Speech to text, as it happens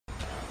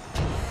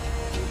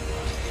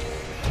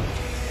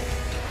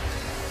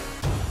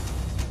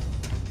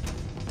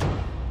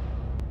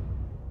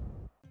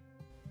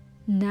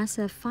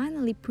NASA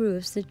finally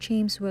proves the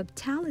James Webb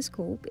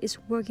Telescope is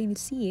working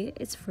to see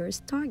its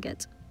first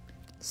target.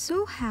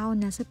 So how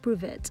NASA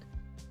prove it?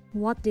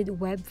 What did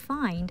Webb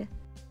find?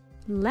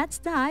 Let's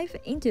dive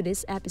into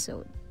this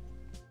episode.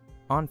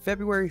 On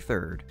February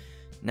 3rd,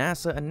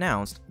 NASA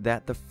announced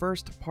that the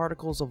first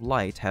particles of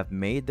light have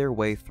made their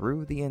way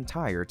through the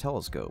entire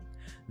telescope.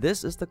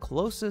 This is the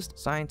closest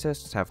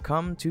scientists have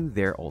come to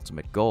their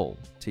ultimate goal,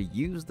 to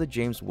use the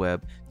James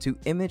Webb to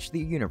image the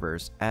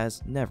universe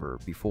as never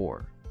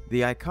before.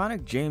 The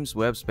iconic James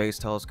Webb Space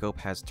Telescope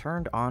has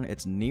turned on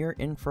its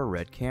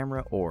near-infrared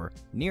camera, or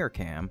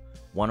NIRCam,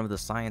 one of the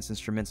science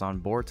instruments on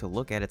board to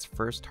look at its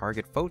first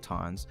target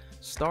photons,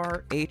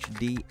 star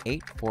HD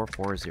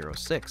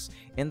 84406,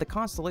 in the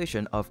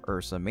constellation of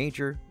Ursa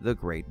Major, the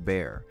Great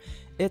Bear.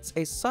 It's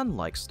a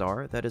sun-like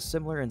star that is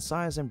similar in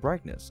size and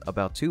brightness,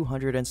 about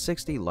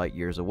 260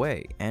 light-years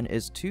away, and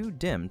is too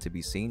dim to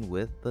be seen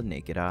with the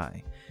naked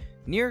eye.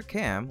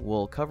 NIRCam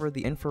will cover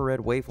the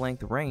infrared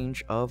wavelength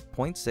range of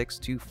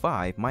 0.6 to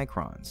 5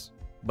 microns.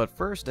 But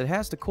first, it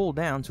has to cool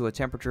down to a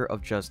temperature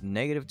of just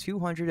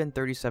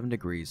 -237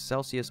 degrees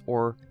Celsius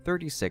or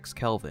 36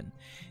 Kelvin.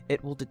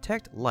 It will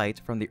detect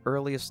light from the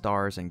earliest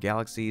stars and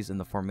galaxies in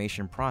the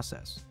formation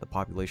process, the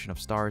population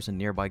of stars in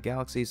nearby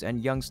galaxies,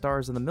 and young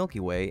stars in the Milky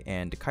Way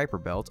and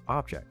Kuiper Belt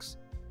objects.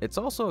 It's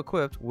also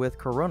equipped with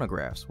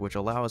coronagraphs, which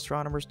allow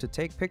astronomers to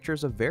take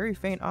pictures of very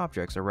faint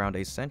objects around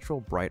a central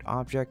bright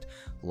object,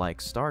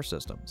 like star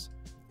systems.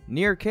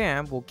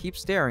 NIRCam will keep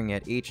staring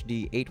at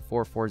HD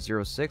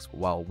 84406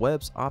 while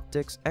Webb's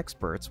optics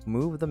experts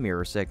move the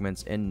mirror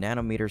segments in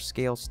nanometer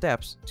scale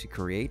steps to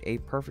create a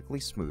perfectly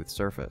smooth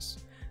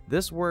surface.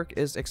 This work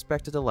is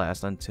expected to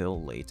last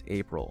until late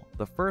April.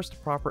 The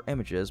first proper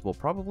images will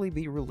probably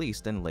be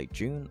released in late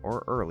June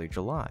or early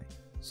July.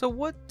 So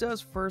what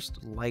does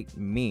first light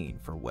mean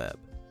for Webb?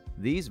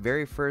 These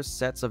very first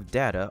sets of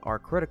data are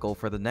critical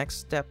for the next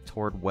step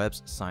toward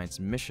Webb's science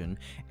mission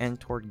and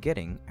toward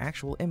getting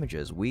actual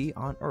images we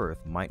on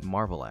Earth might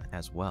marvel at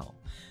as well.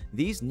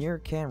 These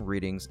NIRCam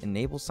readings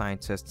enable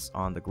scientists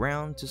on the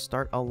ground to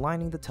start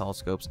aligning the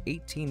telescope's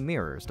 18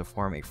 mirrors to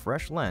form a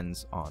fresh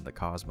lens on the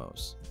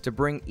cosmos. To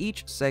bring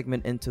each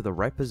segment into the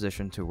right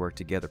position to work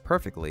together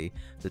perfectly,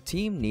 the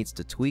team needs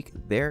to tweak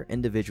their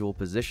individual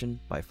position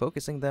by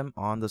focusing them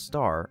on the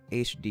star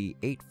HD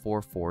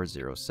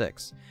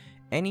 84406.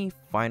 Any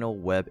final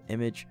Webb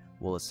image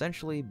will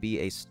essentially be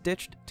a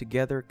stitched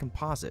together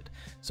composite,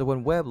 so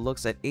when Webb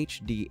looks at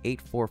HD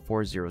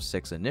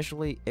 84406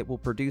 initially, it will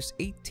produce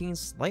 18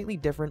 slightly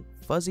different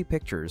fuzzy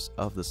pictures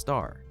of the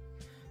star.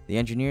 The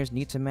engineers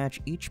need to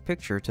match each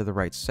picture to the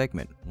right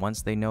segment.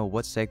 Once they know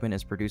what segment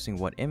is producing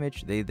what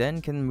image, they then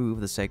can move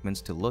the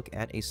segments to look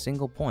at a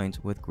single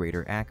point with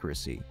greater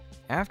accuracy.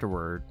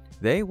 Afterward,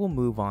 they will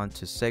move on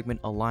to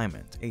segment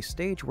alignment, a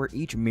stage where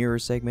each mirror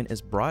segment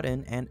is brought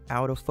in and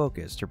out of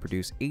focus to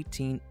produce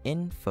 18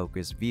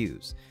 in-focus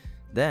views.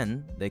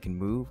 Then, they can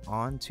move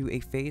on to a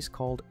phase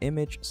called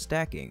image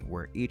stacking,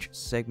 where each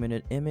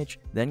segmented image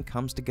then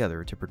comes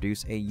together to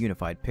produce a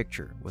unified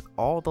picture, with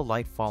all the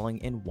light falling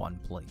in one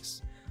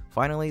place.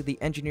 Finally,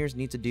 the engineers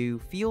need to do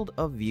field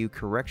of view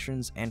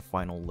corrections and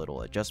final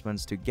little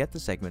adjustments to get the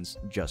segments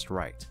just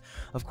right.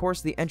 Of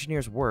course, the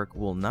engineers' work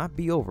will not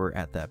be over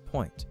at that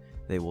point.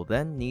 They will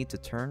then need to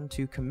turn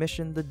to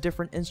commission the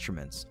different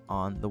instruments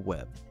on the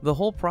Webb. The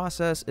whole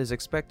process is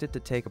expected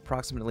to take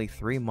approximately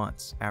 3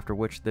 months, after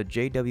which the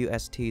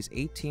JWST's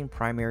 18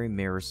 primary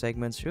mirror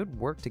segments should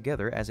work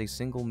together as a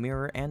single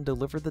mirror and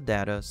deliver the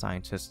data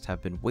scientists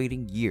have been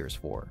waiting years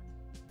for.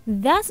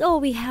 That's all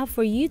we have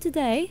for you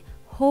today.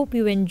 Hope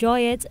you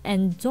enjoy it,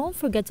 and don't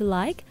forget to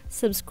like,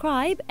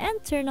 subscribe,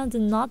 and turn on the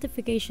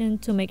notification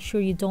to make sure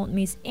you don't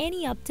miss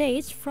any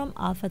updates from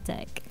Alpha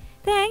Tech.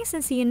 Thanks,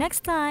 and see you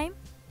next time!